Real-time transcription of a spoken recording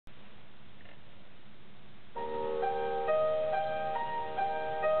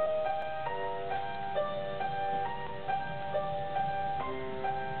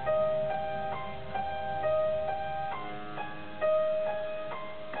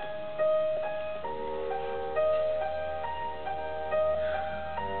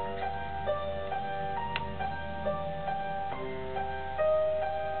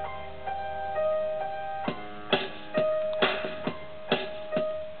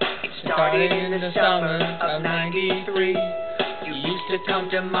started in the summer of '93. You used to come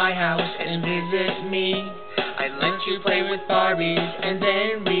to my house and visit me. I let you play with Barbies and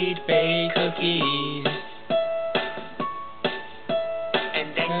then we'd bake cookies.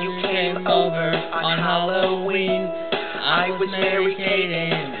 And then you came over on Halloween. I was Mary Kate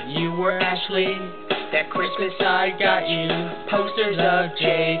and you were Ashley. That Christmas I got you posters of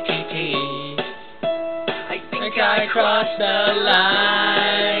JTT. I think I crossed the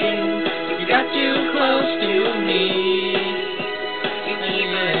line. You got too close to me. You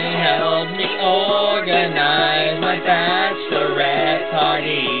even helped me organize my bachelorette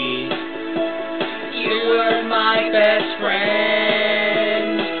party. You were my best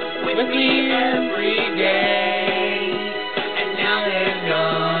friend, with me every day. And now they're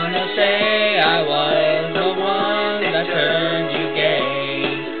gonna say I was the one that turned you gay.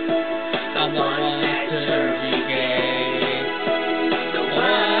 I'm the one that turned you gay. The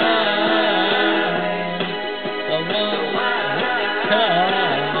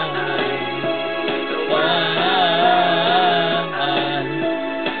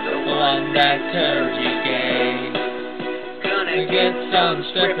one that turned you gay. Gonna get some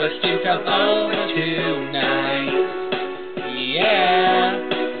strippers to come over tonight. Yeah.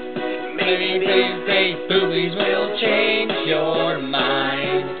 Maybe fake boobies will change your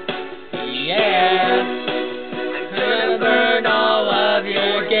mind. Yeah. I'm gonna burn all of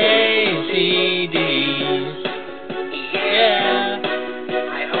your gay CDs. Yeah.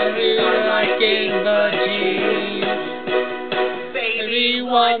 I hope you're liking the G's. Baby,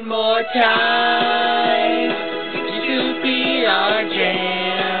 one more time. You could be our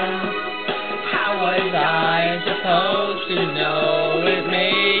jam. How was I supposed to know it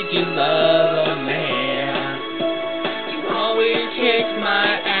made you love a man? You always kicked my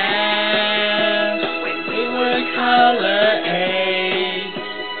ass when we were color aids.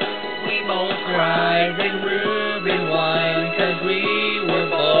 We both cried and Ruben won, 'cause we were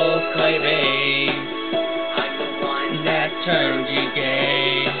both clay babes. I'm the one that turned you gay.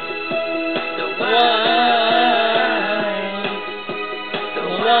 The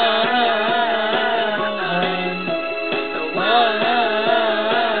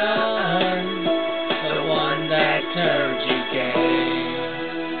one that turned you gay.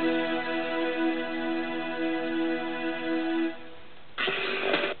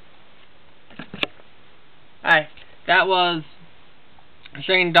 Hi, that was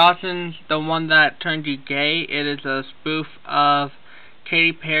Shane Dawson's The One That Turned You Gay. It is a spoof of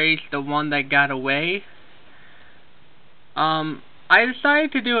Katy Perry's The One That Got Away. I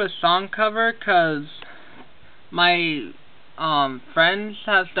decided to do a song cover because my friends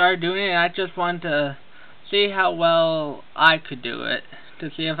have started doing it, and I just wanted to see how well I could do it, to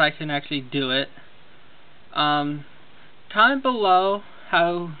see if I can actually do it. Comment below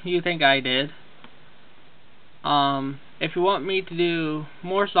how you think I did. If you want me to do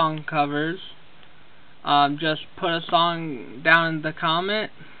more song covers, just put a song down in the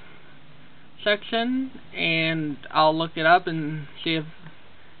comment section and I'll look it up and see if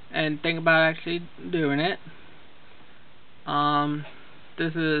and think about actually doing it.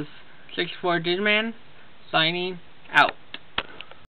 This is 64 Digiman signing out.